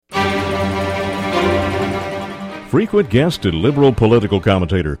Frequent guest and liberal political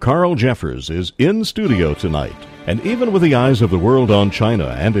commentator Carl Jeffers is in studio tonight. And even with the eyes of the world on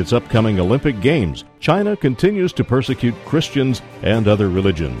China and its upcoming Olympic Games, China continues to persecute Christians and other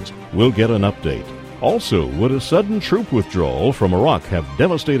religions. We'll get an update. Also, would a sudden troop withdrawal from Iraq have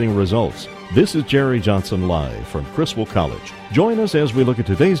devastating results? This is Jerry Johnson live from Criswell College. Join us as we look at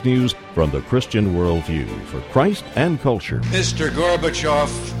today's news from the Christian worldview for Christ and culture. Mr. Gorbachev,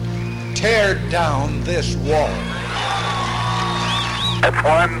 tear down this wall. It's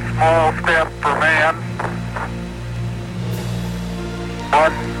one small step for man,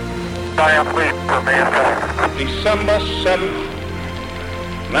 one giant leap for mankind. December 7th,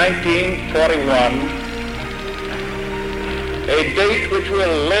 1941, a date which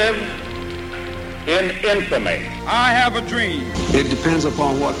will live in infamy. I have a dream. It depends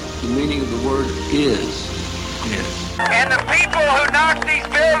upon what the meaning of the word is. Yes. And the people who knock these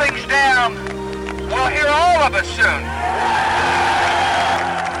buildings down will hear all of us soon.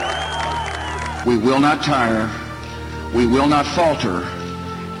 We will not tire, we will not falter,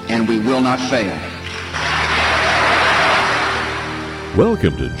 and we will not fail.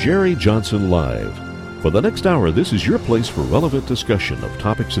 Welcome to Jerry Johnson Live. For the next hour, this is your place for relevant discussion of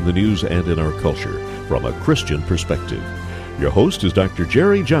topics in the news and in our culture from a Christian perspective. Your host is Dr.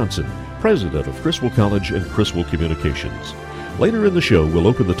 Jerry Johnson, president of Criswell College and Criswell Communications. Later in the show, we'll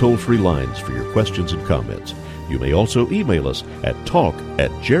open the toll-free lines for your questions and comments. You may also email us at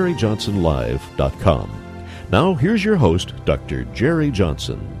talk@jerryjohnsonlive.com. Now, here's your host, Dr. Jerry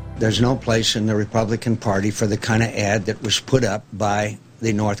Johnson. There's no place in the Republican Party for the kind of ad that was put up by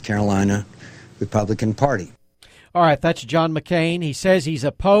the North Carolina Republican Party. All right, that's John McCain. He says he's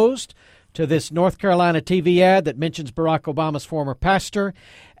opposed to this North Carolina TV ad that mentions Barack Obama's former pastor.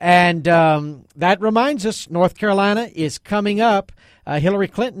 And that reminds us, North Carolina is coming up. Hillary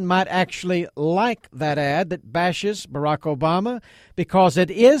Clinton might actually like that ad that bashes Barack Obama because it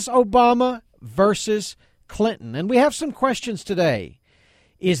is Obama versus Clinton. And we have some questions today.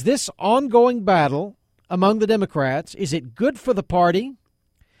 Is this ongoing battle among the Democrats, is it good for the party?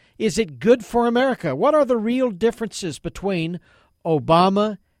 Is it good for America? What are the real differences between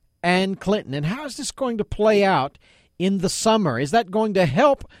Obama and Clinton? And how is this going to play out in the summer? Is that going to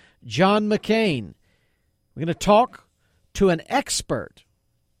help John McCain? We're going to talk to an expert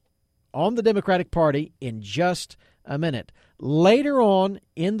on the Democratic Party in just a minute. Later on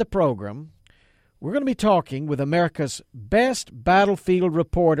in the program, we're going to be talking with America's best battlefield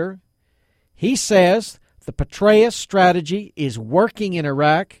reporter. He says the Petraeus strategy is working in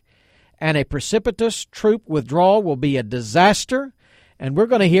Iraq, and a precipitous troop withdrawal will be a disaster. And we're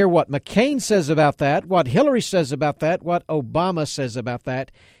going to hear what McCain says about that, what Hillary says about that, what Obama says about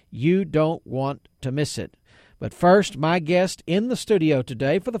that. You don't want to miss it. But first, my guest in the studio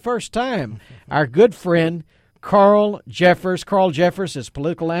today for the first time, our good friend, Carl Jeffers. Carl Jeffers is a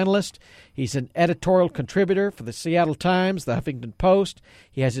political analyst. He's an editorial contributor for the Seattle Times, the Huffington Post.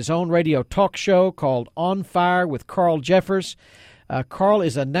 He has his own radio talk show called On Fire with Carl Jeffers. Carl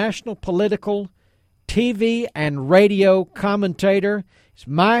is a national political TV and radio commentator. He's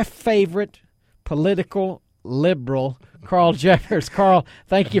my favorite political liberal, Carl Jeffers. Carl,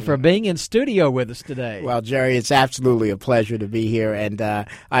 thank you for being in studio with us today. Well, Jerry, it's absolutely a pleasure to be here. And I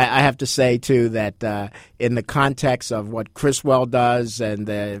have to say, too, that in the context of what Criswell does and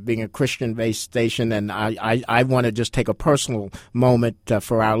being a Christian-based station, and I want to just take a personal moment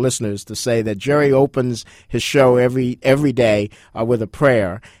for our listeners to say that Jerry opens his show every day with a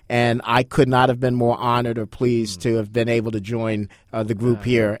prayer. And I could not have been more honored or pleased to have been able to join the group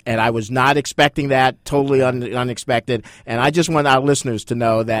here. And I was not expecting that, totally unexpected. And I just want our listeners to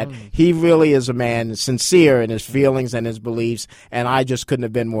know that he really is a man sincere in his feelings and his beliefs, and I just couldn't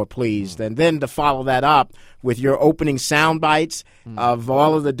have been more pleased. And then to follow that up with your opening sound bites of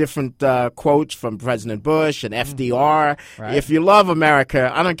all of the different quotes from President Bush and FDR. Right. If you love America,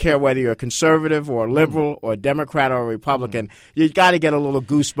 I don't care whether you're a conservative or a liberal or a Democrat or a Republican, you got to get a little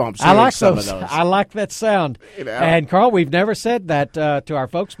goosebumps hearing some of those. I like that sound. You know? And, Carl, we've never said that to our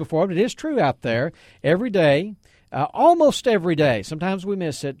folks before, but it is true out there. Every day, almost every day, sometimes we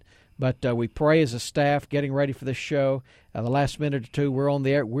miss it, but we pray as a staff getting ready for this show. The last minute or two, we're on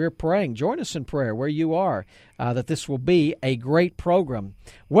the air. We're praying. Join us in prayer where you are, that this will be a great program.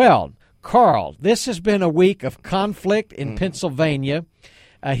 Well, Carl, this has been a week of conflict in Pennsylvania.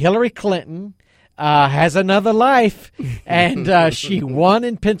 Hillary Clinton has another life, and she won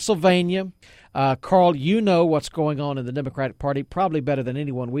in Pennsylvania. Carl, you know what's going on in the Democratic Party probably better than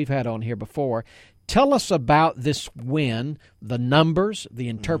anyone we've had on here before. Tell us about this win, the numbers, the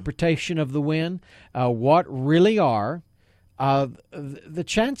interpretation of the win, what really are the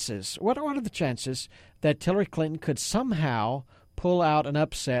chances, what are the chances that Hillary Clinton could somehow pull out an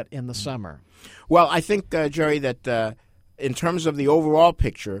upset in the summer? Well, I think, Jerry, that in terms of the overall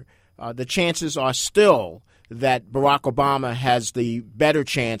picture, the chances are still that Barack Obama has the better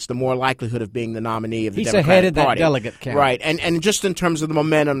chance, the more likelihood of being the nominee of the Democratic Party. He's ahead of that delegate count. Right, and just in terms of the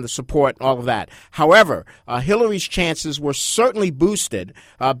momentum, the support, all of that. However, Hillary's chances were certainly boosted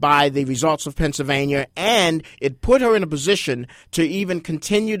by the results of Pennsylvania, and it put her in a position to even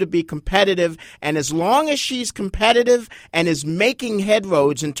continue to be competitive. And as long as she's competitive and is making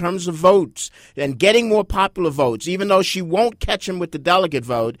headroads in terms of votes and getting more popular votes, even though she won't catch him with the delegate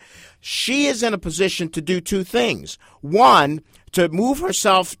vote, she is in a position to do two things. One, to move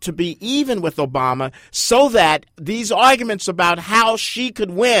herself to be even with Obama so that these arguments about how she could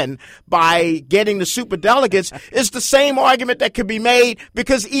win by getting the superdelegates is the same argument that could be made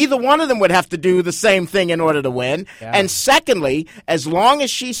because either one of them would have to do the same thing in order to win. Yeah. And secondly, as long as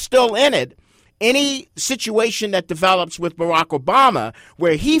she's still in it, any situation that develops with Barack Obama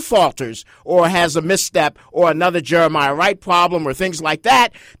where he falters or has a misstep or another Jeremiah Wright problem or things like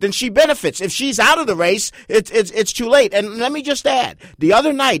that, then she benefits. If she's out of the race, it's too late. And let me just add, the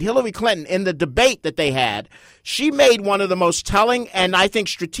other night, Hillary Clinton, in the debate that they had, she made one of the most telling and I think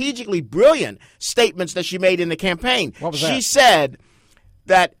strategically brilliant statements that she made in the campaign. What was that? She said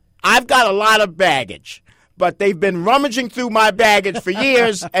that I've got a lot of baggage, but they've been rummaging through my baggage for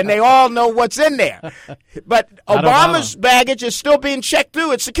years, and they all know what's in there. But Obama's baggage is still being checked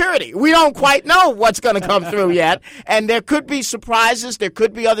through at security. We don't quite know what's going to come through yet, and there could be surprises. There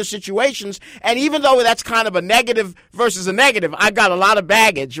could be other situations, and even though that's kind of a negative versus a negative, I've got a lot of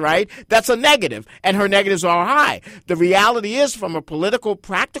baggage, right? That's a negative, and her negatives are high. The reality is, from a political,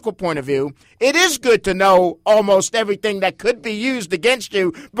 practical point of view, it is good to know almost everything that could be used against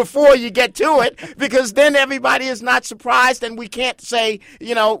you before you get to it, because then everybody is not surprised, and we can't say,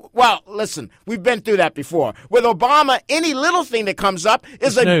 well, listen, we've been through that before. With Obama, any little thing that comes up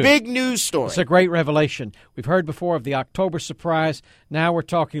is a big news story. It's a great revelation. We've heard before of the October surprise. Now we're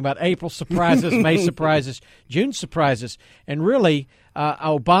talking about April surprises, May surprises, June surprises. And really,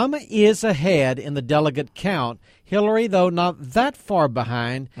 Obama is ahead in the delegate count. Hillary, though, not that far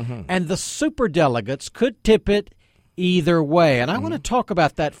behind. Mm-hmm. And the superdelegates could tip it either way. And I want to talk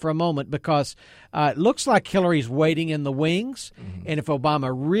about that for a moment because it looks like Hillary's waiting in the wings. Mm-hmm. And if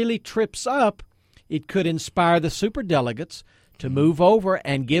Obama really trips up, it could inspire the superdelegates to move over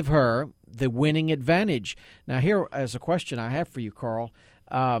and give her the winning advantage. Now, here is a question I have for you, Carl.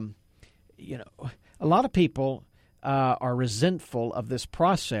 A lot of people are resentful of this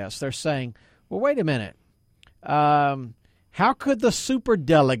process. They're saying, well, wait a minute. How could the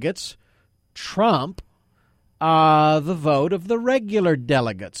superdelegates trump the vote of the regular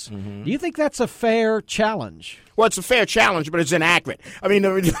delegates? Mm-hmm. Do you think that's a fair challenge? Well, it's a fair challenge, but it's inaccurate. I mean,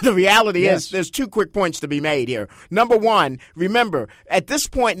 the reality is there's two quick points to be made here. Number one, remember, at this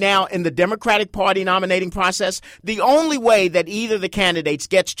point now in the Democratic Party nominating process, the only way that either of the candidates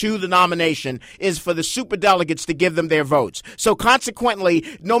gets to the nomination is for the superdelegates to give them their votes. So consequently,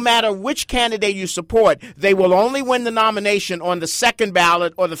 no matter which candidate you support, they will only win the nomination on the second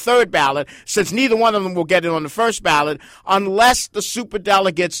ballot or the third ballot, since neither one of them will get it on the first ballot, unless the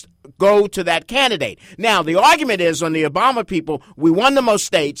superdelegates go to that candidate. Now, the argument is on the Obama people, we won the most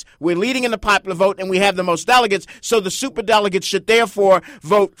states, we're leading in the popular vote, and we have the most delegates, so the superdelegates should therefore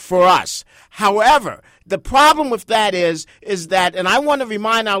vote for us. However, the problem with that is that, and I want to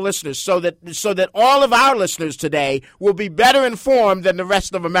remind our listeners so that all of our listeners today will be better informed than the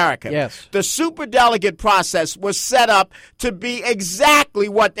rest of America. Yes. The superdelegate process was set up to be exactly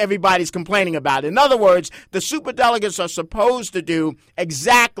what everybody's complaining about. In other words, the superdelegates are supposed to do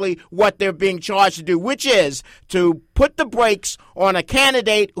exactly what they're being charged to do, which is to put the brakes on a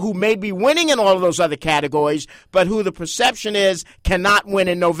candidate who may be winning in all of those other categories, but who the perception is cannot win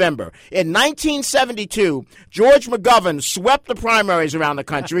in November. In 1972, George McGovern swept the primaries around the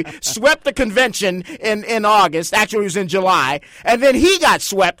country, swept the convention in August, actually it was in July, and then he got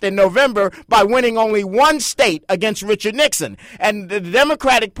swept in November by winning only one state against Richard Nixon. And the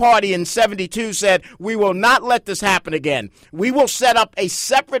Democratic Party in 72 said, we will not let this happen again. We will set up a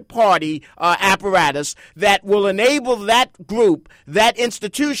separate party apparatus that will enable that group, that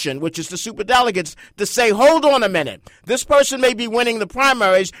institution, which is the superdelegates, to say, hold on a minute. This person may be winning the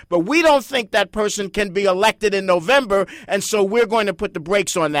primaries, but we don't think that person can be elected in November, and so we're going to put the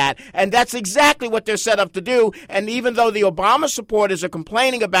brakes on that. And that's exactly what they're set up to do. And even though the Obama supporters are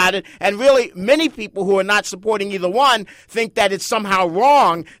complaining about it, and really many people who are not supporting either one think that it's somehow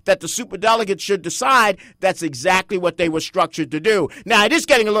wrong that the superdelegates should decide, that's exactly what they were structured to do. Now, it is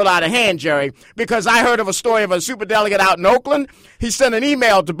getting a little out of hand, Jerry, because I heard of a story of a superdelegate superdelegate out in Oakland. He sent an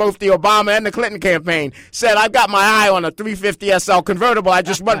email to both the Obama and the Clinton campaign. Said, I've got my eye on a 350 SL convertible. I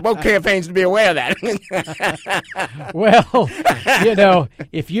just want both campaigns to be aware of that. Well, you know,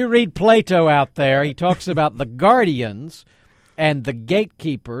 if you read Plato out there, he talks about the guardians and the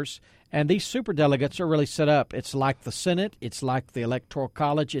gatekeepers, and these superdelegates are really set up. It's like the Senate. It's like the Electoral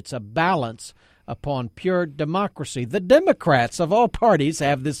College. It's a balance upon pure democracy. The Democrats of all parties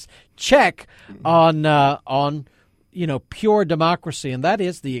have this check on pure democracy, and that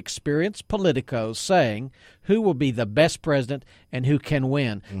is the experienced politicos saying who will be the best president and who can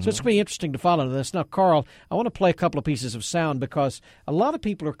win. So it's going to be interesting to follow this. Now, Carl, I want to play a couple of pieces of sound because a lot of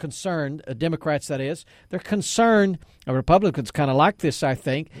people are concerned, Democrats that is, they're concerned, Republicans kind of like this, I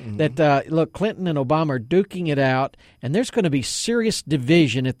think, that, look, Clinton and Obama are duking it out, and there's going to be serious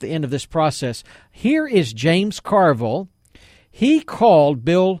division at the end of this process. Here is James Carville. He called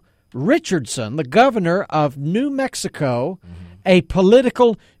Bill Richardson, the governor of New Mexico, a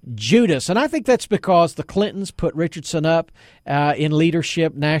political Judas. And I think that's because the Clintons put Richardson up in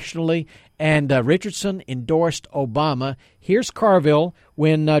leadership nationally, and Richardson endorsed Obama. Here's Carville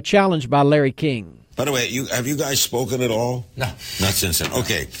when challenged by Larry King. By the way, have you guys spoken at all? No. Not since then.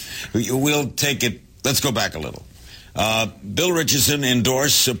 Okay. We'll take it. Let's go back a little. Bill Richardson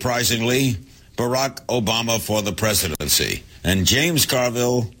endorsed, surprisingly, Barack Obama for the presidency. And James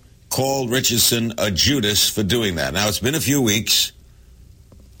Carville called Richardson a Judas for doing that. Now, it's been a few weeks.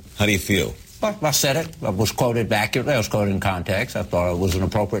 How do you feel? Well, I said it. I was quoted accurately. I was quoted in context. I thought it was an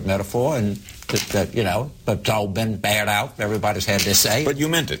appropriate metaphor, and but it's all been bared out. Everybody's had their say. But you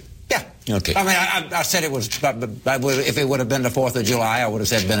meant it. Yeah. Okay. I mean, I said it was. If it would have been the 4th of July, I would have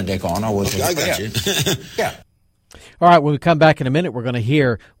said Benedict on. I got you. Yeah. All right, when we come back in a minute, we're going to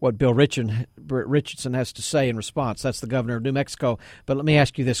hear what Bill Richardson has to say in response. That's the governor of New Mexico. But let me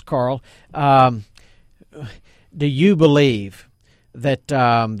ask you this, Carl. Do you believe that there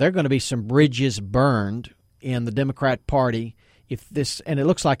are going to be some bridges burned in the Democrat Party if this, and it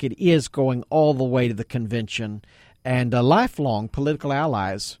looks like it is going all the way to the convention, and lifelong political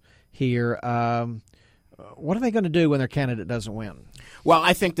allies here, what are they going to do when their candidate doesn't win? Well,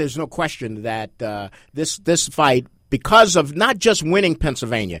 I think there's no question that this fight, because of not just winning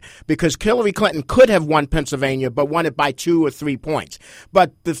Pennsylvania, because Hillary Clinton could have won Pennsylvania but won it by 2 or 3 points.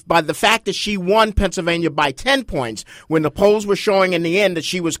 But by the fact that she won Pennsylvania by 10 points, when the polls were showing in the end that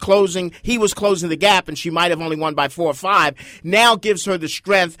he was closing the gap and she might have only won by 4 or 5, now gives her the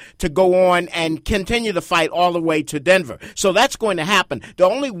strength to go on and continue the fight all the way to Denver. So that's going to happen. The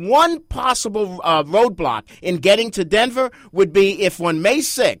only one possible roadblock in getting to Denver would be if on May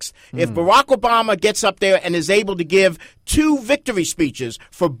 6th, if Barack Obama gets up there and is able to give 2 victory speeches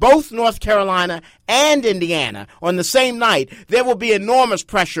for both North Carolina and Indiana on the same night, there will be enormous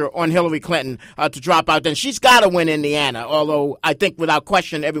pressure on Hillary Clinton to drop out. And she's got to win Indiana, although I think without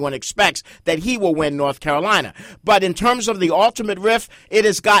question everyone expects that he will win North Carolina. But in terms of the ultimate rift, it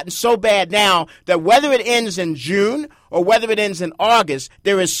has gotten so bad now that whether it ends in June or whether it ends in August,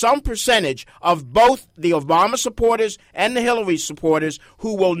 there is some percentage of both the Obama supporters and the Hillary supporters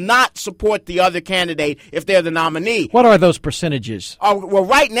who will not support the other candidate if they're the nominee. What are those percentages? Well,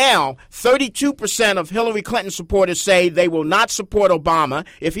 right now, 32% of Hillary Clinton supporters say they will not support Obama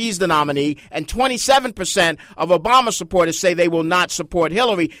if he's the nominee, and 27% of Obama supporters say they will not support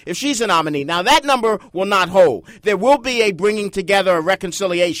Hillary if she's the nominee. Now, that number will not hold. There will be a bringing together, a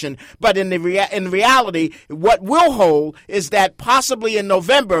reconciliation, but in reality, what will hold is that possibly in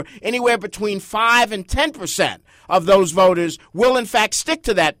November, anywhere between 5 and 10% of those voters will in fact stick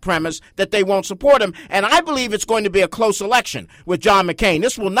to that premise that they won't support him. And I believe it's going to be a close election with John McCain.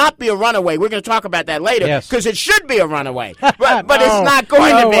 This will not be a runaway. We're going to talk about that later because it should be a runaway. But it's not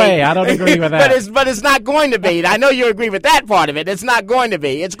going to be. Way. I don't agree with that. but it's not going to be. I know you agree with that part of it. It's not going to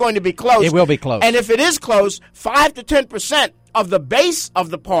be. It's going to be close. It will be close. And if it is close, 5 to 10% of the base of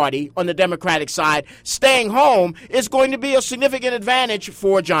the party on the Democratic side staying home is going to be a significant advantage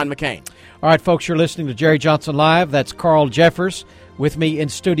for John McCain. All right, folks, you're listening to Jerry Johnson Live. That's Carl Jeffers with me in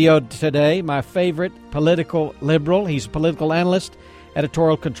studio today, my favorite political liberal. He's a political analyst,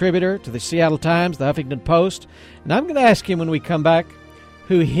 editorial contributor to the Seattle Times, the Huffington Post. And I'm going to ask him when we come back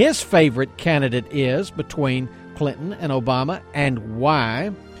who his favorite candidate is between Clinton and Obama and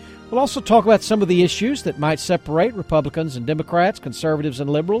why. We'll also talk about some of the issues that might separate Republicans and Democrats, conservatives and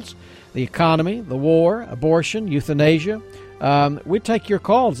liberals, the economy, the war, abortion, euthanasia. We take your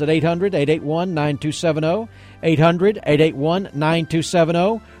calls at 800-881-9270,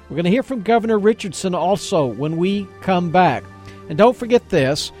 800-881-9270. We're going to hear from Governor Richardson also when we come back. And don't forget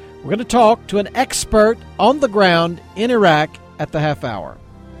this, we're going to talk to an expert on the ground in Iraq at the half hour.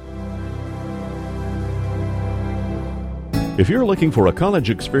 If you're looking for a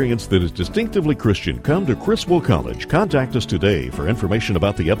college experience that is distinctively Christian, come to Criswell College. Contact us today for information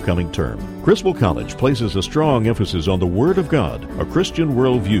about the upcoming term. Criswell College places a strong emphasis on the Word of God, a Christian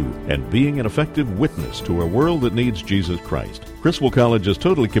worldview, and being an effective witness to a world that needs Jesus Christ. Criswell College is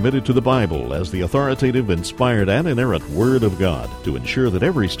totally committed to the Bible as the authoritative, inspired, and inerrant Word of God to ensure that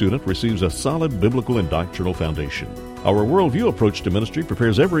every student receives a solid biblical and doctrinal foundation. Our worldview approach to ministry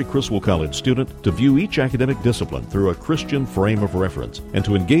prepares every Criswell College student to view each academic discipline through a Christian frame of reference and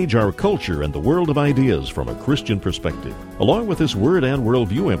to engage our culture and the world of ideas from a Christian perspective. Along with this word and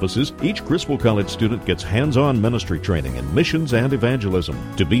worldview emphasis, each Criswell College student gets hands-on ministry training in missions and evangelism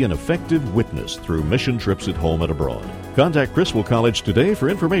to be an effective witness through mission trips at home and abroad. Contact Criswell College today for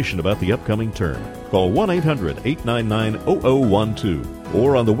information about the upcoming term. Call 1-800-899-0012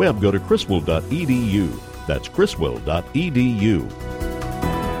 or on the web go to criswell.edu. That's criswell.edu.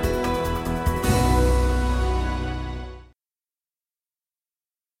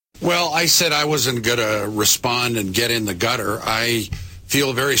 Well, I said I wasn't going to respond and get in the gutter. I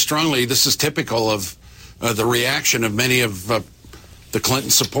feel very strongly this is typical of the reaction of many of the Clinton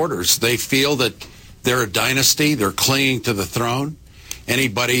supporters. They feel that they're a dynasty. They're clinging to the throne.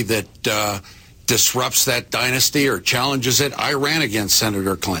 Anybody that disrupts that dynasty or challenges it, I ran against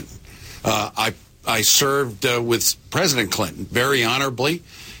Senator Clinton. I served with President Clinton very honorably,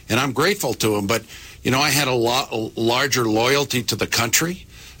 and I'm grateful to him. But, I had a larger loyalty to the country,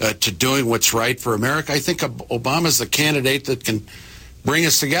 to doing what's right for America. I think Obama's the candidate that can bring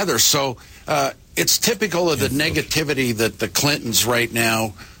us together. So it's typical of the negativity that the Clintons right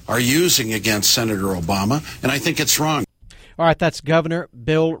now are using against Senator Obama, and I think it's wrong. All right, that's Governor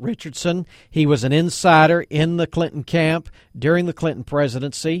Bill Richardson. He was an insider in the Clinton camp during the Clinton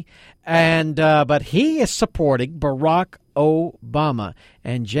presidency, and but he is supporting Barack Obama.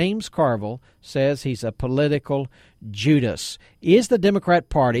 And James Carville says he's a political Judas. Is the Democrat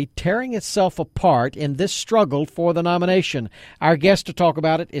Party tearing itself apart in this struggle for the nomination? Our guest to talk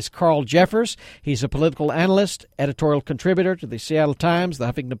about it is Carl Jeffers. He's a political analyst, editorial contributor to the Seattle Times, the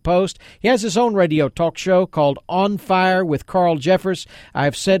Huffington Post. He has his own radio talk show called On Fire with Carl Jeffers.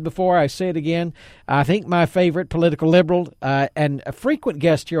 I've said before, I say it again, I think my favorite political liberal and a frequent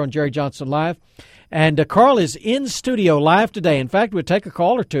guest here on Jerry Johnson Live. And Carl is in studio live today. In fact, we'll take a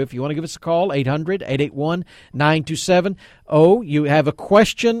call or two if you want to give us a call, 800-881-927. Oh, you have a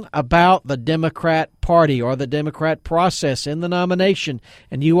question about the Democrat Party or the Democrat process in the nomination,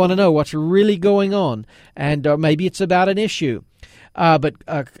 and you want to know what's really going on, and maybe it's about an issue. But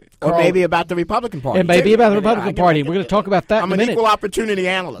Carl, or maybe about the Republican Party. It may be about the Republican Party. We're going to talk about that in a minute. I'm an equal opportunity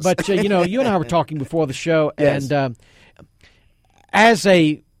analyst. But, you and I were talking before the show, yes. And as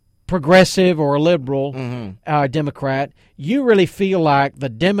a progressive or a liberal Democrat, you really feel like the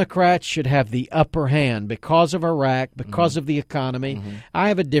Democrats should have the upper hand because of Iraq, because of the economy. I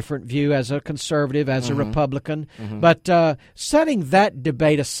have a different view as a conservative, as a Republican. But setting that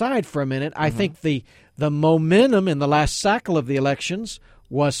debate aside for a minute, I think the momentum in the last cycle of the elections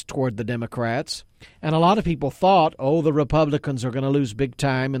was toward the Democrats. And a lot of people thought, the Republicans are going to lose big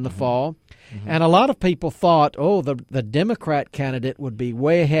time in the fall. And a lot of people thought, the Democrat candidate would be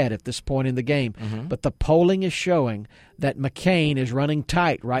way ahead at this point in the game. But the polling is showing that McCain is running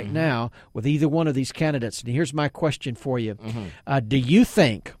tight right now with either one of these candidates. And here's my question for you. Do you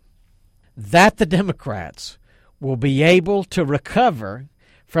think that the Democrats will be able to recover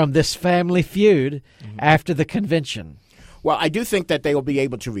from this family feud after the convention? Well, I do think that they will be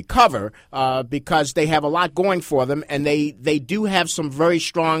able to recover because they have a lot going for them, and they do have some very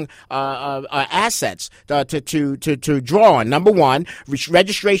strong assets to draw on. Number one,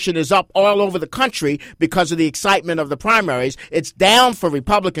 registration is up all over the country because of the excitement of the primaries. It's down for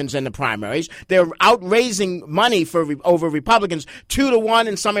Republicans in the primaries. They're out raising money over Republicans 2-1,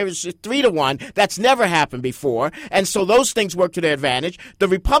 in some areas 3-1. That's never happened before, and so those things work to their advantage. The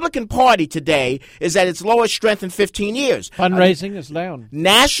Republican Party today is at its lowest strength in 15 years. Fundraising is down.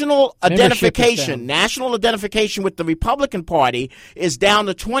 National identification with the Republican Party is down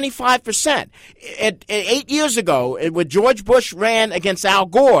to 25%. 8 years ago, when George Bush ran against Al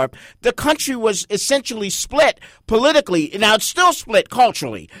Gore, the country was essentially split politically. Now, it's still split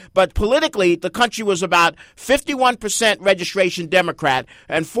culturally, but politically, the country was about 51% registration Democrat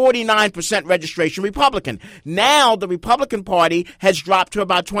and 49% registration Republican. Now, the Republican Party has dropped to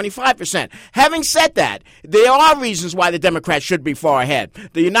about 25%. Having said that, there are reasons why the Democrats should be far ahead.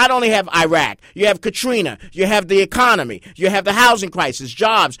 You not only have Iraq, you have Katrina, you have the economy, you have the housing crisis,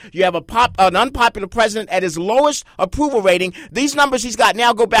 jobs, you have an unpopular president at his lowest approval rating. These numbers he's got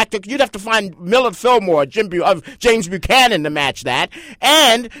now go back to, you'd have to find Millard Fillmore, James Buchanan to match that,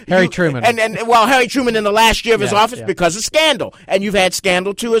 and Harry Truman. And Harry Truman in the last year of his office because of scandal, and you've had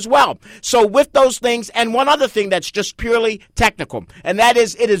scandal too as well. So with those things, and one other thing that's just purely technical, and that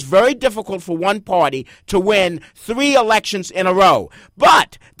is it is very difficult for one party to win 3 elections in a row.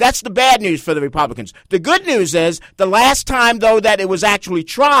 But that's the bad news for the Republicans. The good news is the last time, though, that it was actually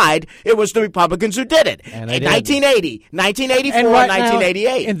tried, it was the Republicans who did it. In 1980, 1984, and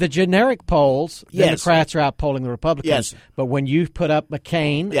 1988. Now, in the generic polls, Democrats are outpolling the Republicans. Yes. But when you put up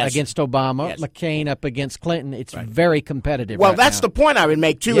McCain against Obama, McCain up against Clinton, it's very competitive. Well, that's the point I would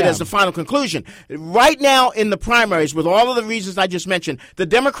make, too, as the final conclusion. Right now in the primaries, with all of the reasons I just mentioned, the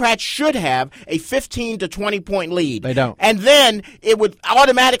Democrats should have a 15 to 20-point lead. They don't. And then it would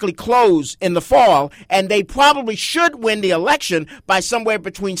automatically close in the fall, and they probably should win the election by somewhere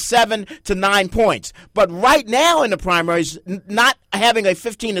between 7 to 9 points. But right now in the primaries, not having a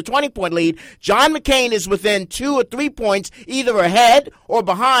 15 to 20-point lead, John McCain is within 2 or 3 points either ahead or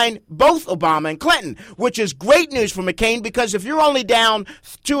behind both Obama and Clinton, which is great news for McCain because if you're only down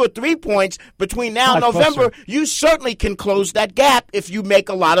 2 or 3 points between now and November, you certainly can close that gap if you make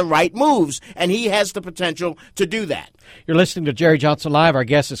a lot of right moves, and he has the potential to do that. You're listening to Jerry Johnson Live. Our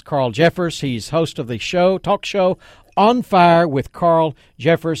guest is Carl Jeffers. He's host of the talk show On Fire with Carl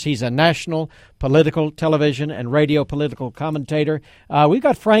Jeffers. He's a national political television and radio political commentator. We've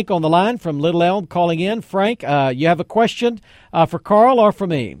got Frank on the line from Little Elm calling in. Frank, you have a question for Carl or for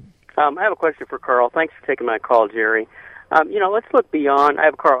me? I have a question for Carl. Thanks for taking my call, Jerry. Let's look beyond. I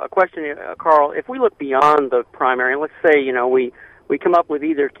have a question, Carl. If we look beyond the primary, let's say, we come up with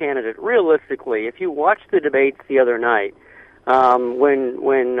either candidate. Realistically, if you watched the debates the other night,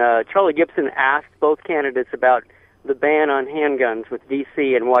 when Charlie Gibson asked both candidates about the ban on handguns with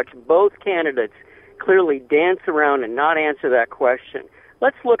D.C. and watch both candidates clearly dance around and not answer that question.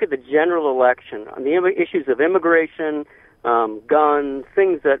 Let's look at the general election on the issues of immigration, guns,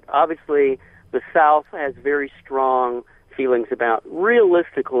 things that obviously the South has very strong feelings about.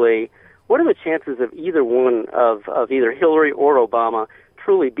 Realistically, what are the chances of either one of either Hillary or Obama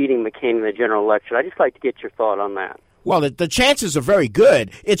truly beating McCain in the general election? I'd just like to get your thought on that. Well, the chances are very good.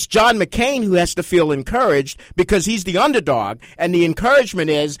 It's John McCain who has to feel encouraged because he's the underdog, and the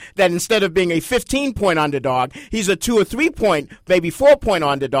encouragement is that instead of being a 15-point underdog, he's a 2 or 3 point, maybe 4-point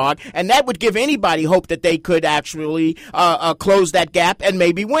underdog, and that would give anybody hope that they could actually close that gap and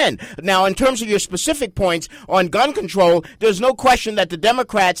maybe win. Now, in terms of your specific points on gun control, there's no question that the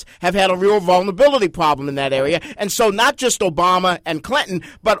Democrats have had a real vulnerability problem in that area, and so not just Obama and Clinton,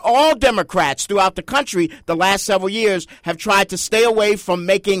 but all Democrats throughout the country the last several years have tried to stay away from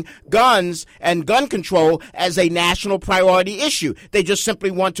making guns and gun control as a national priority issue. They just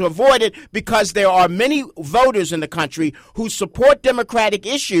simply want to avoid it because there are many voters in the country who support Democratic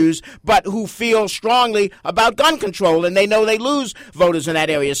issues but who feel strongly about gun control, and they know they lose voters in that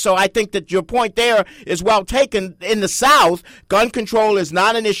area. So I think that your point there is well taken. In the South, gun control is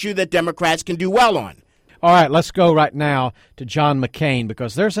not an issue that Democrats can do well on. All right, let's go right now to John McCain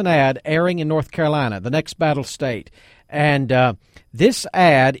because there's an ad airing in North Carolina, the next battle state. And this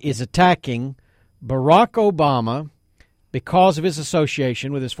ad is attacking Barack Obama because of his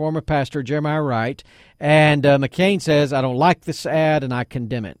association with his former pastor, Jeremiah Wright. And McCain says, I don't like this ad and I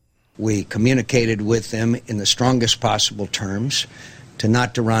condemn it. We communicated with them in the strongest possible terms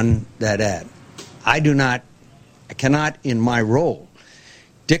not to run that ad. I cannot in my role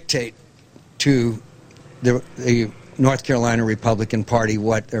dictate to the North Carolina Republican Party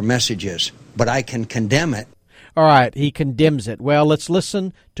what their message is, but I can condemn it. All right, he condemns it. Well, let's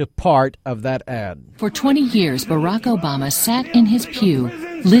listen to part of that ad. For 20 years, Barack Obama sat in his pew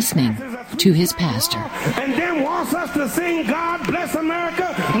listening to his pastor. And then wants us to sing God Bless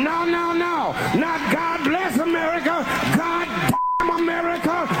America? No, no, no. Not God Bless America. God damn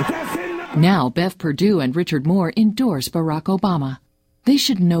America. That's in the... Now, Bev Perdue and Richard Moore endorse Barack Obama. They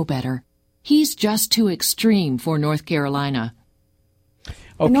should know better. He's just too extreme for North Carolina.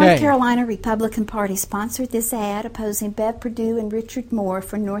 The North Carolina Republican Party sponsored this ad opposing Bev Perdue and Richard Moore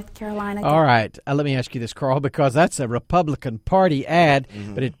for North Carolina. All right. Let me ask you this, Carl, because that's a Republican Party ad,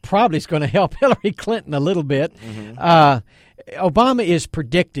 but it probably is going to help Hillary Clinton a little bit. Obama is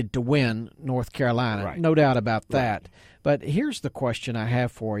predicted to win North Carolina, no doubt about that. But here's the question I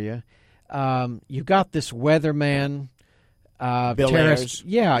have for you. You've got this weatherman... Bill terrorist.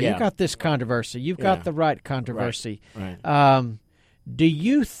 Yeah, you've got this controversy. You've got the right controversy. Right. Do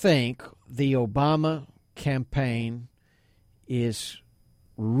you think the Obama campaign is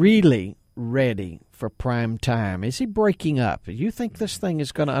really ready for prime time? Is he breaking up? Do you think this thing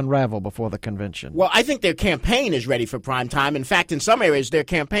is going to unravel before the convention? Well, I think their campaign is ready for prime time. In fact, in some areas, their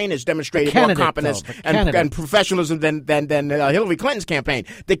campaign has demonstrated more competence and professionalism than Hillary Clinton's campaign.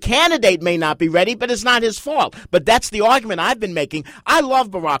 The candidate may not be ready, but it's not his fault. But that's the argument I've been making. I love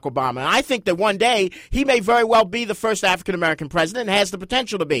Barack Obama, and I think that one day he may very well be the first African-American president and has the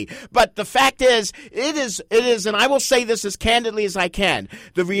potential to be. But the fact is, it is, and I will say this as candidly as I can,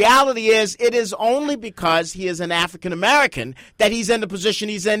 the reality is it is only because he is an African American that he's in the position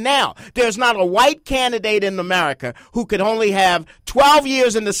he's in now. There's not a white candidate in America who could only have 12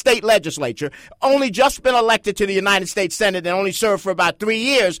 years in the state legislature, only just been elected to the United States Senate and only served for about 3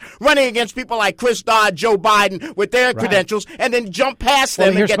 years, running against people like Chris Dodd, Joe Biden with their credentials, and then jump past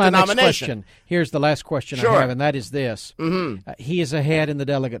them and get the nomination. Here's the last question I have, and that is this. He is ahead in the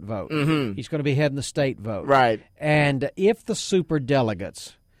delegate vote. He's going to be ahead in the state vote. Right. And if the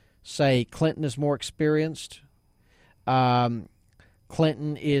superdelegates say Clinton is more experienced,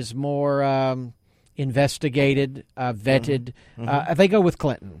 Clinton is more investigated, vetted, they go with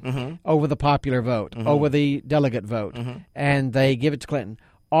Clinton over the popular vote, over the delegate vote, and they give it to Clinton.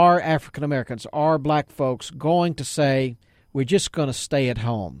 Are African Americans, are black folks going to say, we're just going to stay at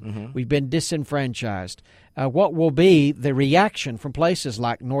home? We've been disenfranchised. What will be the reaction from places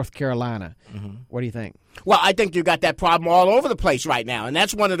like North Carolina? What do you think? Well, I think you've got that problem all over the place right now, and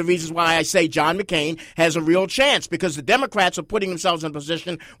that's one of the reasons why I say John McCain has a real chance, because the Democrats are putting themselves in a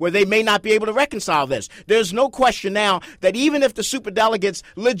position where they may not be able to reconcile this. There's no question now that even if the superdelegates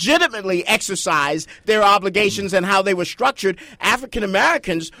legitimately exercise their obligations and how they were structured, African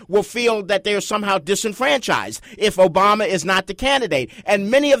Americans will feel that they are somehow disenfranchised if Obama is not the candidate.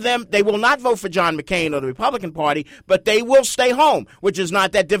 And many of them, they will not vote for John McCain or the Republican Party, but they will stay home, which is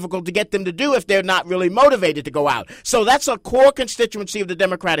not that difficult to get them to do if they're not really motivated to go out. So that's a core constituency of the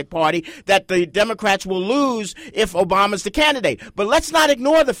Democratic Party that the Democrats will lose if Obama's the candidate. But let's not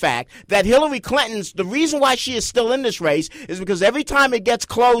ignore the fact that Hillary Clinton's, the reason why she is still in this race is because every time it gets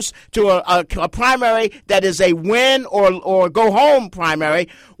close to a primary that is a win or go home primary,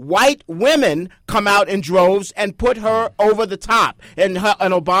 white women come out in droves and put her over the top. And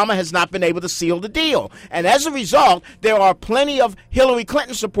Obama has not been able to seal the deal. And as a result, there are plenty of Hillary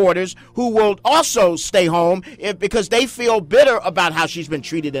Clinton supporters who will also stay home because they feel bitter about how she's been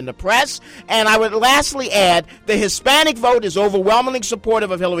treated in the press. And I would lastly add, the Hispanic vote is overwhelmingly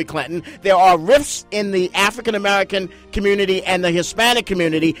supportive of Hillary Clinton. There are rifts in the African-American community and the Hispanic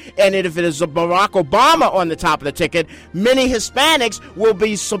community, and if it is a Barack Obama on the top of the ticket, many Hispanics will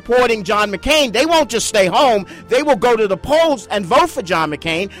be supporting John McCain. They won't just stay home. They will go to the polls and vote for John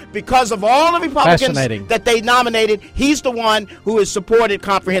McCain because of all the Republicans that they nominated. He's the one who has supported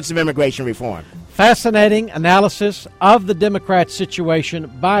comprehensive immigration reform. Fascinating analysis of the Democrat situation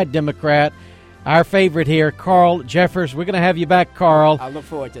by Democrat. Our favorite here, Carl Jeffers. We're going to have you back, Carl. I look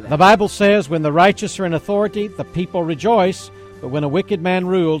forward to that. The Bible says, when the righteous are in authority, the people rejoice, but when a wicked man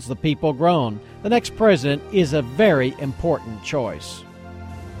rules, the people groan. The next president is a very important choice.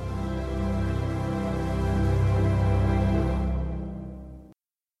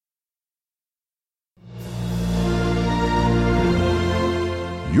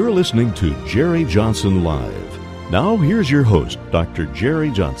 You're listening to Jerry Johnson Live. Now here's your host, Dr.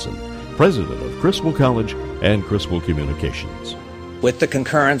 Jerry Johnson, president of Criswell College and Criswell Communications. With the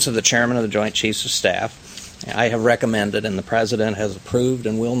concurrence of the chairman of the Joint Chiefs of Staff, I have recommended and the president has approved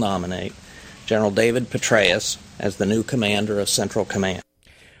and will nominate General David Petraeus as the new commander of Central Command.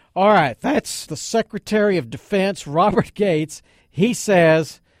 All right, that's the Secretary of Defense, Robert Gates. He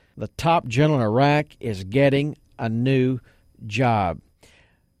says the top general in Iraq is getting a new job.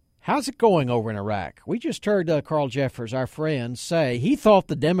 How's it going over in Iraq? We just heard Carl Jeffers, our friend, say he thought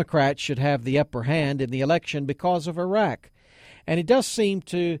the Democrats should have the upper hand in the election because of Iraq. And it does seem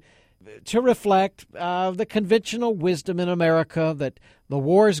to reflect the conventional wisdom in America that the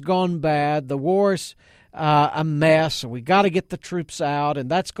war's gone bad, the war's a mess, and we got to get the troops out,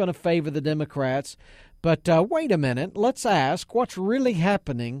 and that's going to favor the Democrats. But wait a minute, let's ask what's really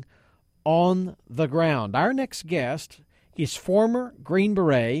happening on the ground. Our next guest is former Green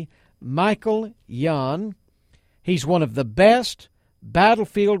Beret Michael Yon. He's one of the best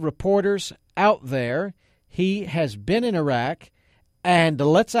battlefield reporters out there. He has been in Iraq, and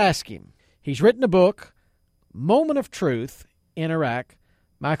let's ask him. He's written a book, Moment of Truth in Iraq.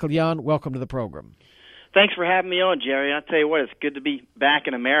 Michael Yon, welcome to the program. Thanks for having me on, Jerry. I'll tell you what, it's good to be back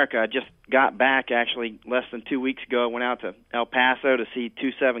in America. I just got back, actually, less than 2 weeks ago. I went out to El Paso to see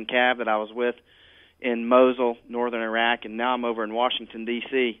 2-7 Cav that I was with in Mosul, northern Iraq, and now I'm over in Washington,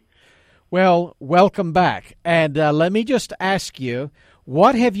 D.C. Well, welcome back. And let me just ask you,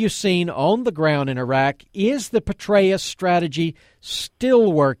 what have you seen on the ground in Iraq? Is the Petraeus strategy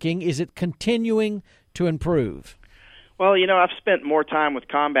still working? Is it continuing to improve? Well, I've spent more time with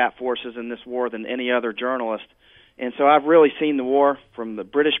combat forces in this war than any other journalist. And so I've really seen the war from the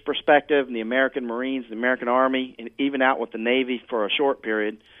British perspective, and the American Marines, the American Army, and even out with the Navy for a short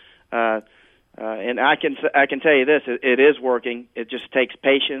period. And I can tell you this, it is working. It just takes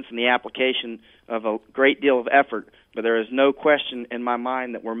patience and the application of a great deal of effort. But there is no question in my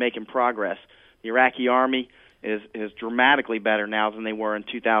mind that we're making progress. The Iraqi Army is dramatically better now than they were in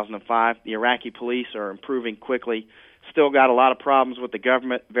 2005. The Iraqi police are improving quickly. Still got a lot of problems with the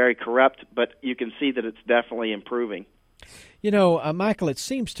government, very corrupt, but you can see that it's definitely improving. Michael, it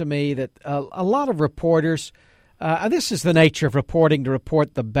seems to me that a lot of reporters, this is the nature of reporting, to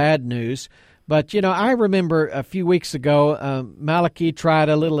report the bad news. But, I remember a few weeks ago, Maliki tried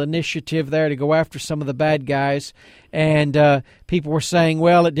a little initiative there to go after some of the bad guys. And people were saying,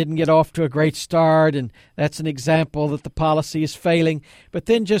 well, it didn't get off to a great start, and that's an example that the policy is failing. But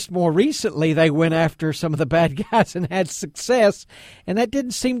then just more recently, they went after some of the bad guys and had success. And that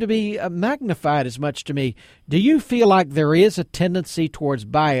didn't seem to be magnified as much to me. Do you feel like there is a tendency towards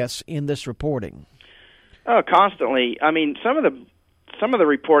bias in this reporting? Oh, constantly. I mean, some of the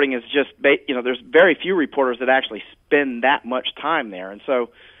reporting is just, there's very few reporters that actually spend that much time there. And so,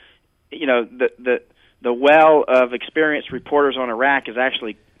 the well of experienced reporters on Iraq is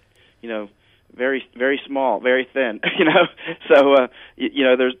actually, very, very small, very thin, So,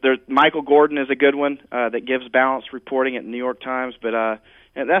 there's Michael Gordon is a good one that gives balanced reporting at the New York Times, but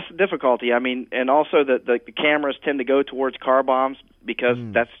and that's the difficulty. I mean, and also the cameras tend to go towards car bombs because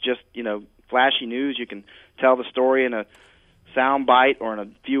that's just, flashy news. You can tell the story in a sound bite or in a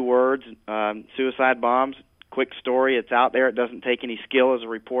few words. Suicide bombs, quick story, it's out there. It doesn't take any skill as a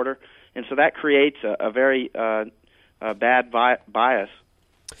reporter. And so that creates a very bad bias.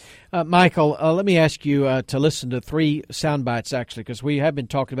 Michael, let me ask you to listen to 3 sound bites, actually, because we have been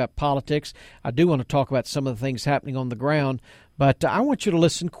talking about politics. I do want to talk about some of the things happening on the ground, but I want you to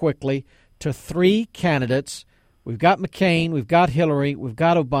listen quickly to 3 candidates. We've got McCain, we've got Hillary, we've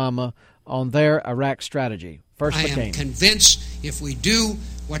got Obama on their Iraq strategy. First, McCain. I am convinced if we do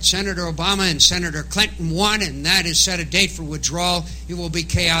what Senator Obama and Senator Clinton want, and that is set a date for withdrawal, it will be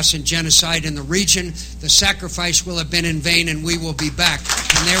chaos and genocide in the region. The sacrifice will have been in vain, and we will be back,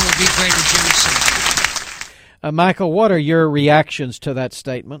 and there will be greater genocide. Michael, what are your reactions to that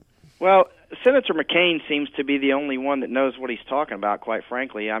statement? Well, Senator McCain seems to be the only one that knows what he's talking about, quite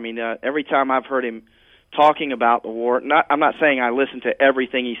frankly. I mean, every time I've heard him talking about the war, I'm not saying I listen to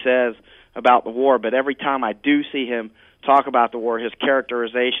everything he says about the war, but every time I do see him talk about the war, his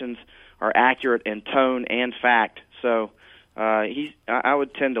characterizations are accurate in tone and fact. So I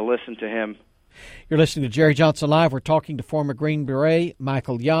would tend to listen to him. You're listening to Jerry Johnson Live. We're talking to former Green Beret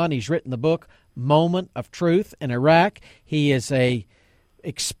Michael Yon. He's written the book Moment of Truth in Iraq. He is a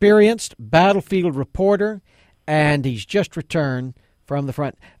experienced battlefield reporter, and he's just returned from the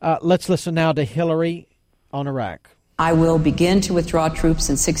front. Let's listen now to Hillary on Iraq. I will begin to withdraw troops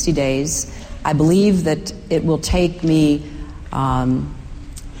in 60 days. I believe that it will take me 1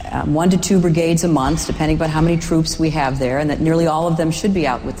 to 2 brigades a month, depending on how many troops we have there, and that nearly all of them should be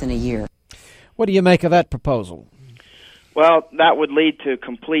out within a year. What do you make of that proposal? Well, that would lead to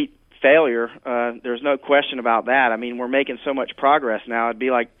complete failure. There's no question about that. I mean, we're making so much progress now. It'd be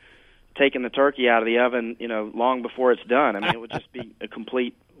like taking the turkey out of the oven, long before it's done. I mean, it would just be a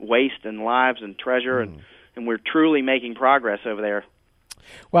complete waste in lives and treasure, and we're truly making progress over there.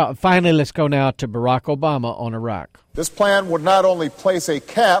 Well, finally, let's go now to Barack Obama on Iraq. This plan would not only place a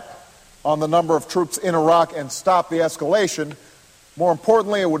cap on the number of troops in Iraq and stop the escalation, more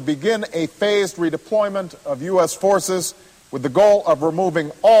importantly, it would begin a phased redeployment of U.S. forces with the goal of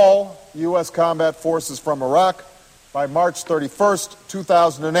removing all U.S. combat forces from Iraq by March 31st,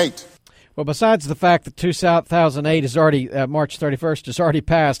 2008. Well, besides the fact that 2008 is already, March 31st is already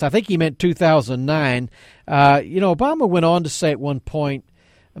passed, I think he meant 2009. Obama went on to say at one point,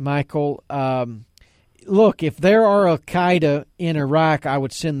 Michael, look, if there are al-Qaeda in Iraq, I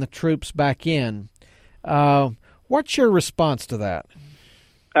would send the troops back in. What's your response to that?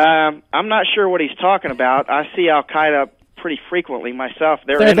 I'm not sure what he's talking about. I see al-Qaeda pretty frequently myself.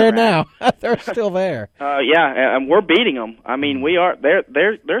 They're there now. They're still there. Yeah, and we're beating them. I mean, we are.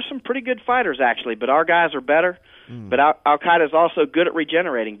 There's some pretty good fighters actually, but our guys are better. But al-Qaeda is also good at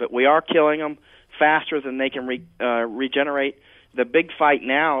regenerating. But we are killing them faster than they can regenerate. The big fight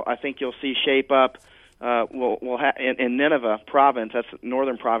now, I think you'll see shape up in Nineveh province, that's the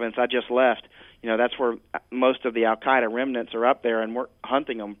northern province I just left. That's where most of the Al-Qaeda remnants are up there, and we're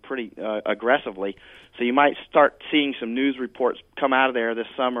hunting them pretty aggressively. So you might start seeing some news reports come out of there this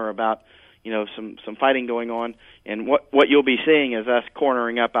summer about, some fighting going on. And what you'll be seeing is us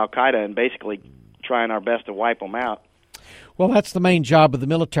cornering up Al-Qaeda and basically trying our best to wipe them out. Well, that's the main job of the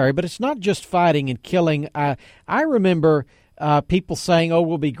military, but it's not just fighting and killing. I remember people saying,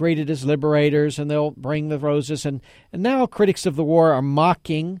 we'll be greeted as liberators, and they'll bring the roses. And now critics of the war are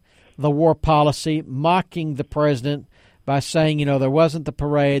mocking the war policy, mocking the president by saying, there wasn't the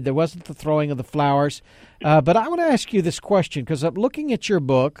parade, there wasn't the throwing of the flowers. But I want to ask you this question, because I'm looking at your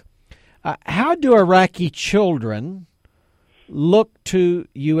book. How do Iraqi children look to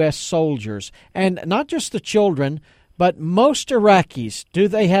U.S. soldiers? And not just the children, but most Iraqis, do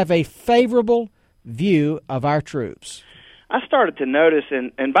they have a favorable view of our troops? I started to notice,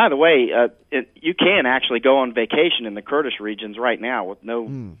 and by the way, you can actually go on vacation in the Kurdish regions right now with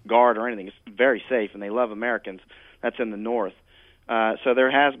no guard or anything. It's very safe, and they love Americans. That's in the north. So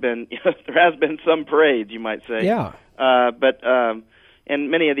there has been some parades, you might say. Yeah.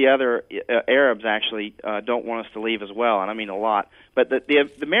 And many of the other Arabs actually don't want us to leave as well, and I mean a lot. But the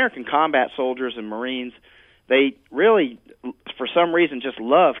American combat soldiers and Marines, they really, for some reason, just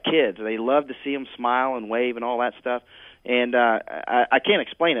love kids. They love to see them smile and wave and all that stuff. And I can't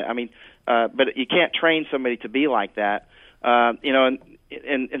explain it. I mean, but you can't train somebody to be like that.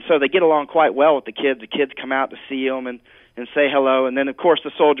 And so they get along quite well with the kids. The kids come out to see them and say hello. And then, of course,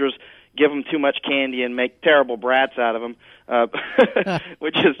 the soldiers give them too much candy and make terrible brats out of them,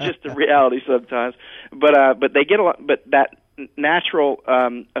 which is just the reality sometimes. But they get along. But that natural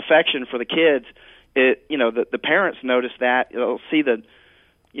affection for the kids, the parents notice that. They'll see the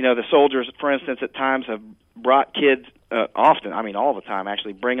soldiers, for instance, at times have brought kids often, I mean all the time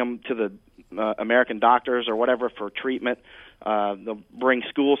actually, bring them to the American doctors or whatever for treatment. They'll bring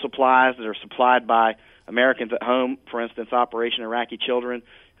school supplies that are supplied by Americans at home. For instance, Operation Iraqi Children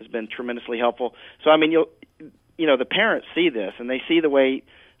has been tremendously helpful. So I mean, the parents see this, and they see the way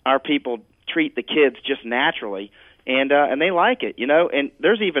our people treat the kids just naturally, and they like it, And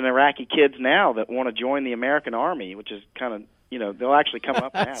there's even Iraqi kids now that want to join the American Army, which is kind of, they'll actually come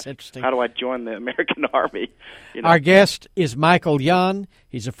up and ask, how do I join the American Army? Our guest is Michael Yon.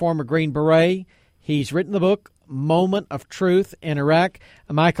 He's a former Green Beret. He's written the book, Moment of Truth in Iraq.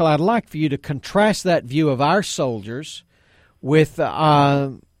 Michael, I'd like for you to contrast that view of our soldiers with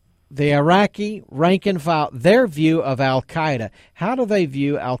the Iraqi rank and file, their view of Al-Qaeda. How do they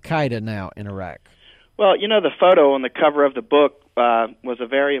view Al-Qaeda now in Iraq? Well, the photo on the cover of the book was a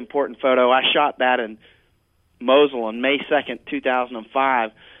very important photo. I shot that in Mosul on May 2nd,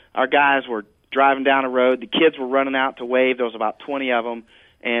 2005. Our guys were driving down a road. The kids were running out to wave. There was about 20 of them.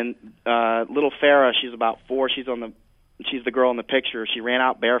 And little Farah, she's about 4. She's the girl in the picture. She ran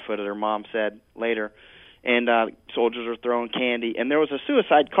out barefooted, her mom said later. And soldiers were throwing candy. And there was a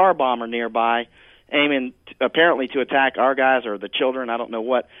suicide car bomber nearby aiming apparently to attack our guys or the children, I don't know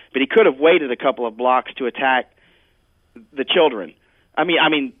what. But he could have waited a couple of blocks to attack the children. I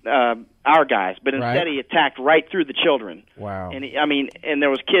mean, our guys, but instead he attacked right through the children. Wow! And and there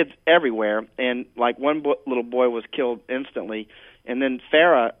was kids everywhere, and like one little boy was killed instantly, and then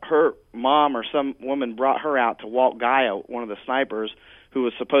Farah, her mom or some woman brought her out to Walt Gaia, one of the snipers, who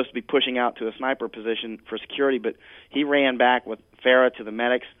was supposed to be pushing out to a sniper position for security, but he ran back with Farah to the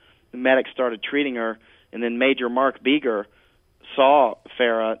medics. The medics started treating her, and then Major Mark Beeger saw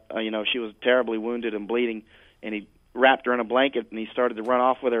Farah. She was terribly wounded and bleeding, and he wrapped her in a blanket, and he started to run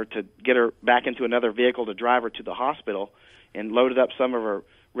off with her to get her back into another vehicle to drive her to the hospital, and loaded up some of her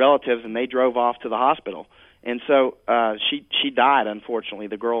relatives, and they drove off to the hospital. And so she died, unfortunately,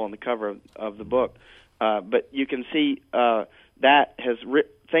 the girl on the cover of the book. But you can see that has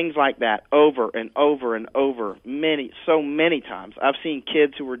things like that over and over and over so many times. I've seen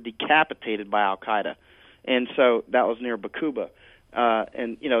kids who were decapitated by Al-Qaeda, and so that was near Bakuba.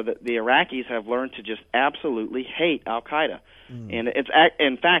 And the Iraqis have learned to just absolutely hate Al-Qaeda, and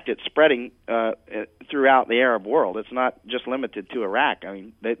in fact it's spreading throughout the Arab world. It's not just limited to Iraq. I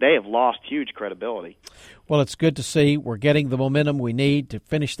mean, they have lost huge credibility. Well, it's good to see we're getting the momentum we need to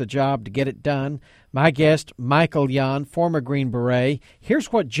finish the job, to get it done. My guest, Michael Yon, former Green Beret.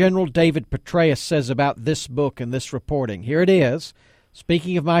 Here's what General David Petraeus says about this book and this reporting. Here it is.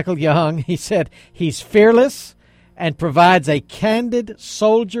 Speaking of Michael Yon, he said he's fearless and provides a candid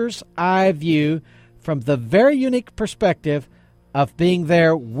soldier's eye view from the very unique perspective of being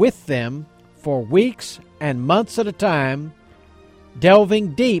there with them for weeks and months at a time,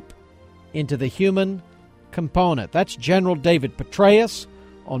 delving deep into the human component. That's General David Petraeus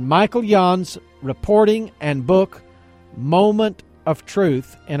on Michael Yon's reporting and book Moment of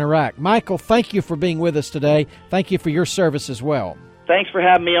Truth in Iraq. Michael, thank you for being with us today. Thank you for your service as well. Thanks for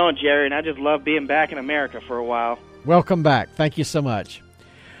having me on, Jerry, and I just love being back in America for a while. Welcome back. Thank you so much.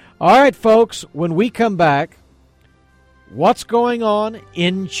 All right, folks, when we come back, what's going on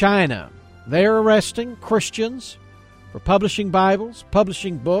in China? They're arresting Christians for publishing Bibles,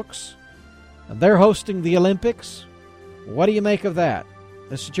 publishing books, and they're hosting the Olympics. What do you make of that?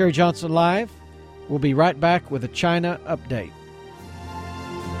 This is Jerry Johnson Live. We'll be right back with a China update.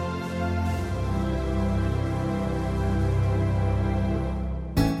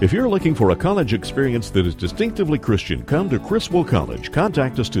 If you're looking for a college experience that is distinctively Christian, come to Criswell College.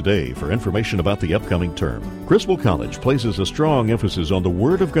 Contact us today for information about the upcoming term. Criswell College places a strong emphasis on the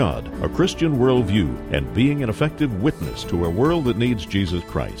Word of God, a Christian worldview, and being an effective witness to a world that needs Jesus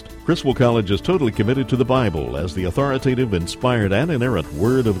Christ. Criswell College is totally committed to the Bible as the authoritative, inspired, and inerrant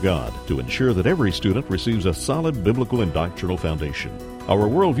Word of God to ensure that every student receives a solid biblical and doctrinal foundation. Our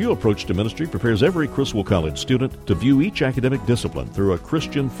worldview approach to ministry prepares every Criswell College student to view each academic discipline through a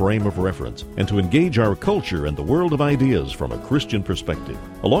Christian frame of reference and to engage our culture and the world of ideas from a Christian perspective.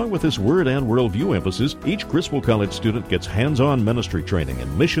 Along with this word and worldview emphasis, each Criswell College student gets hands-on ministry training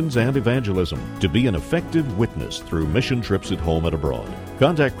in missions and evangelism to be an effective witness through mission trips at home and abroad.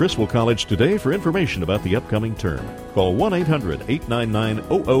 Contact Criswell College today for information about the upcoming term. Call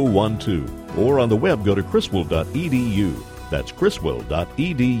 1-800-899-0012 or on the web go to criswell.edu. That's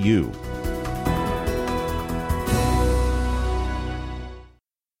criswell.edu.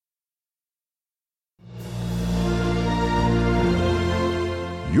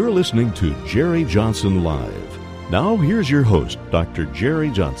 You're listening to Jerry Johnson Live. Now here's your host, Dr. Jerry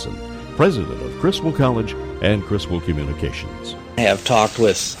Johnson, president of Criswell College and Criswell Communications. I have talked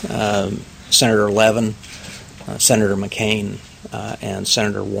with Senator Levin, Senator McCain, and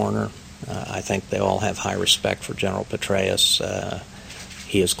Senator Warner. I think they all have high respect for General Petraeus.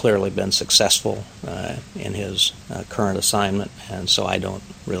 He has clearly been successful in his current assignment, and so I don't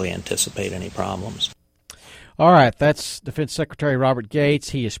really anticipate any problems. All right, that's Defense Secretary Robert Gates.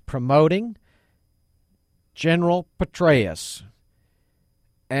 He is promoting General Petraeus.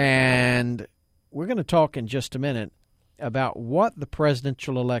 And we're going to talk in just a minute about what the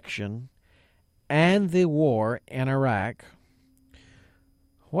presidential election and the war in Iraq,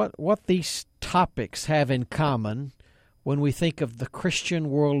 what these topics have in common when we think of the Christian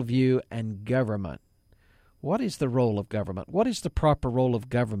worldview and government. What is the role of government? What is the proper role of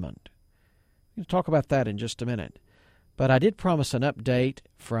government? We'll talk about that in just a minute. But I did promise an update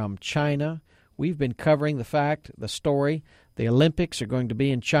from China. We've been covering the story. The Olympics are going to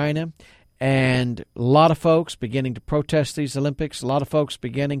be in China, and a lot of folks beginning to protest these Olympics, a lot of folks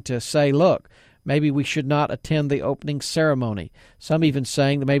beginning to say, look, maybe we should not attend the opening ceremony. Some even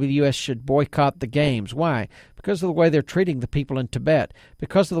saying that maybe the U.S. should boycott the games. Why? Because of the way they're treating the people in Tibet,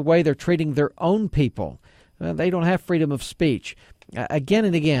 because of the way they're treating their own people. They don't have freedom of speech. Again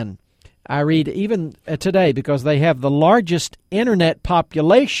and again, I read even today, because they have the largest Internet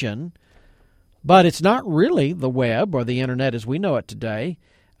population, but it's not really the web or the Internet as we know it today.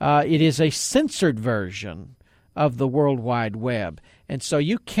 It is a censored version of the World Wide Web. And so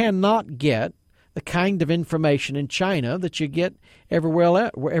you cannot get the kind of information in China that you get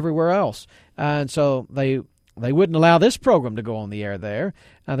everywhere else. And so they wouldn't allow this program to go on the air there.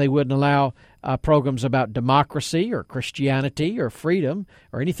 They wouldn't allow programs about democracy or Christianity or freedom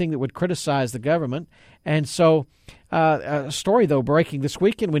or anything that would criticize the government. And so a story, though, breaking this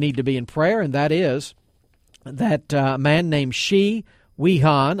weekend, we need to be in prayer, and that is that a man named Shi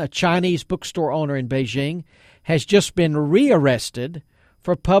Weihan, a Chinese bookstore owner in Beijing, has just been rearrested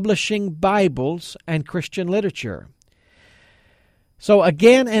for publishing Bibles and Christian literature. So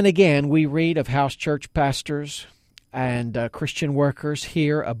again and again, we read of house church pastors and Christian workers.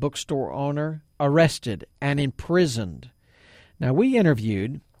 Here, a bookstore owner arrested and imprisoned. Now, we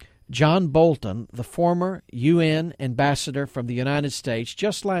interviewed John Bolton, the former UN ambassador from the United States,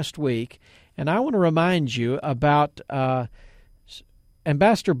 just last week, and I want to remind you about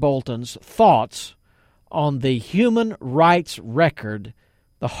Ambassador Bolton's thoughts on the human rights record,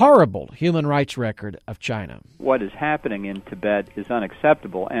 the horrible human rights record of China. What is happening in Tibet is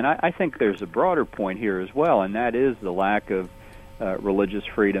unacceptable, and I think there's a broader point here as well, and that is the lack of religious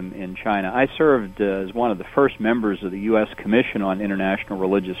freedom in China. I served as one of the first members of the U.S. Commission on International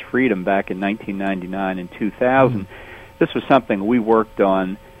Religious Freedom back in 1999 and 2000. This was something we worked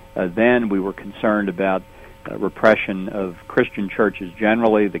on then. We were concerned about repression of Christian churches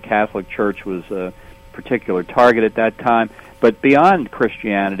generally. The Catholic Church was a particular target at that time. But beyond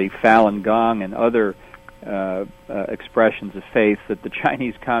Christianity, Falun Gong and other expressions of faith that the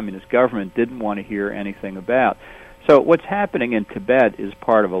Chinese Communist government didn't want to hear anything about. So what's happening in Tibet is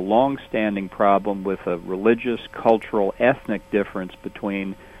part of a long-standing problem with a religious, cultural, ethnic difference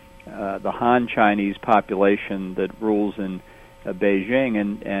between the Han Chinese population that rules in Beijing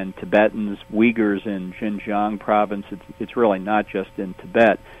and Tibetans, Uyghurs in Xinjiang province. It's really not just in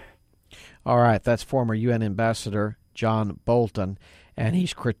Tibet. All right, that's former UN Ambassador John Bolton, and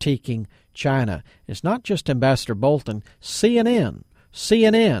he's critiquing China. It's not just Ambassador Bolton. CNN,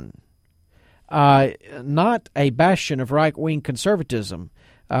 not a bastion of right-wing conservatism.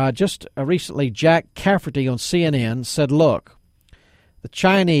 Just recently, Jack Cafferty on CNN said, look, the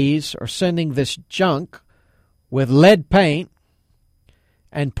Chinese are sending this junk with lead paint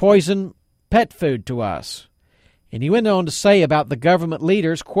and poison pet food to us. And he went on to say about the government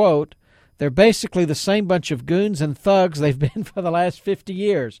leaders, quote, they're basically the same bunch of goons and thugs they've been for the last 50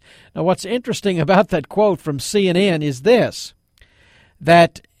 years. Now, what's interesting about that quote from CNN is this,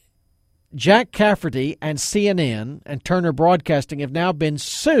 that Jack Cafferty and CNN and Turner Broadcasting have now been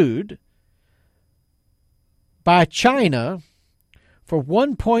sued by China for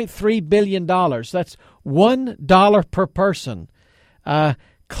 $1.3 billion. That's $1 per person,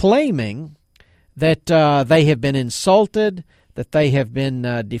 claiming that they have been insulted, that they have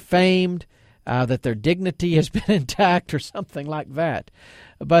been defamed, that their dignity has been intact or something like that.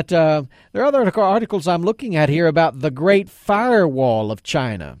 But there are other articles I'm looking at here about the Great Firewall of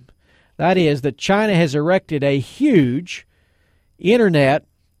China. That is, that China has erected a huge internet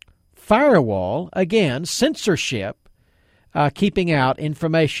firewall, again, censorship, keeping out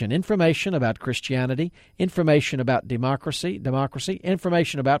information about Christianity, information about democracy,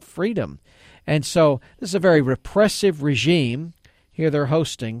 information about freedom. And so this is a very repressive regime. Here they're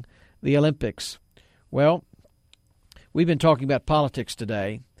hosting the Olympics. Well, we've been talking about politics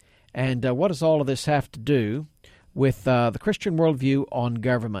today, and what does all of this have to do with the Christian worldview on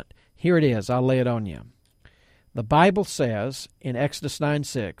government? Here it is. I'll lay it on you. The Bible says in Exodus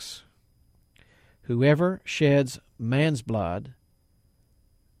 9:6, whoever sheds man's blood,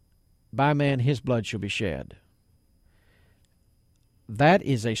 by man his blood shall be shed. That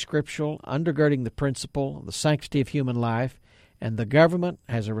is a scriptural undergirding the principle of the sanctity of human life, and the government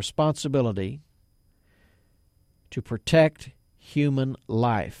has a responsibility to protect human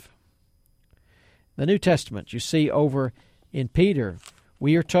life. The New Testament, you see over in Peter,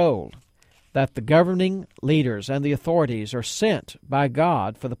 we are told that the governing leaders and the authorities are sent by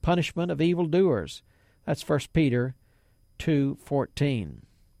God for the punishment of evildoers. That's 1 Peter 2:14.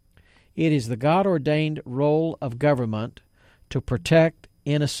 It is the God-ordained role of government to protect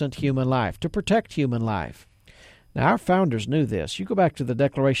innocent human life, to protect human life. Now, our founders knew this. You go back to the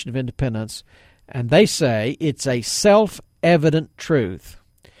Declaration of Independence, and they say it's a self-evident truth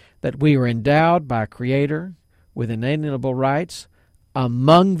that we are endowed by a Creator with inalienable rights,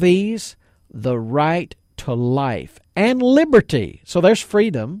 among these the right to life and liberty. So there's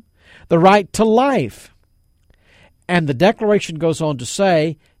freedom, the right to life. And the Declaration goes on to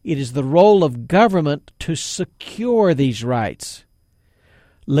say it is the role of government to secure these rights.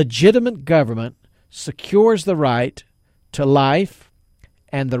 Legitimate government secures the right to life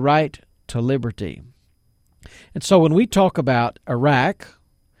and the right to liberty. And so when we talk about Iraq,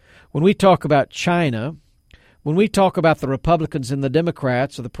 when we talk about China, when we talk about the Republicans and the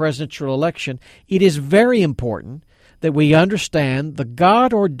Democrats or the presidential election, it is very important that we understand the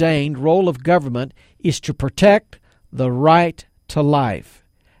God-ordained role of government is to protect the right to life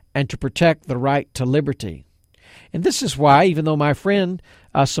and to protect the right to liberty. And this is why, even though my friend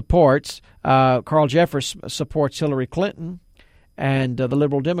supports, Carl Jeffers supports Hillary Clinton and the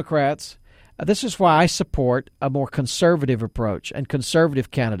liberal Democrats, this is why I support a more conservative approach and conservative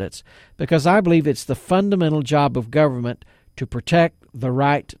candidates, because I believe it's the fundamental job of government to protect the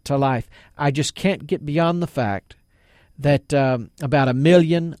right to life. I just can't get beyond the fact that about 1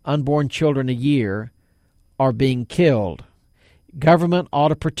 million unborn children a year are being killed. Government ought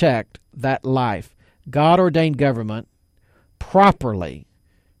to protect that life. God-ordained government properly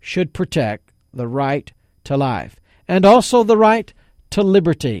should protect the right to life and also the right to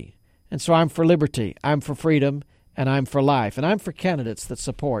liberty. And so I'm for liberty, I'm for freedom, and I'm for life. And I'm for candidates that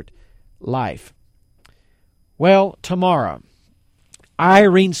support life. Well, tomorrow,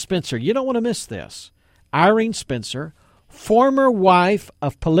 Irene Spencer. You don't want to miss this. Irene Spencer, former wife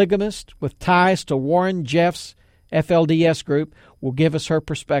of polygamist with ties to Warren Jeffs' FLDS group, will give us her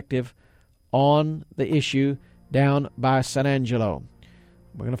perspective on the issue down by San Angelo.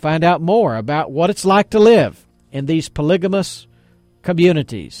 We're going to find out more about what it's like to live in these polygamous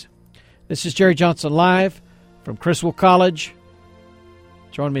communities. This is Jerry Johnson live from Criswell College.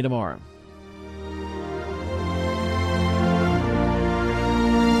 Join me tomorrow.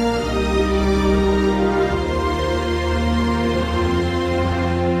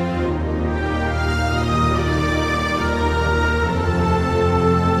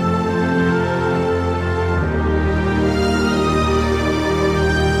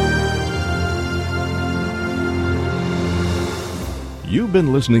 You've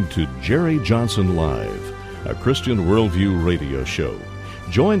been listening to Jerry Johnson Live, a Christian Worldview radio show.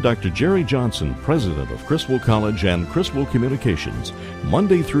 Join Dr. Jerry Johnson, president of Criswell College and Criswell Communications,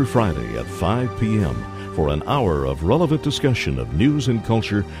 Monday through Friday at 5 p.m. for an hour of relevant discussion of news and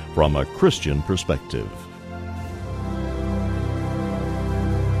culture from a Christian perspective.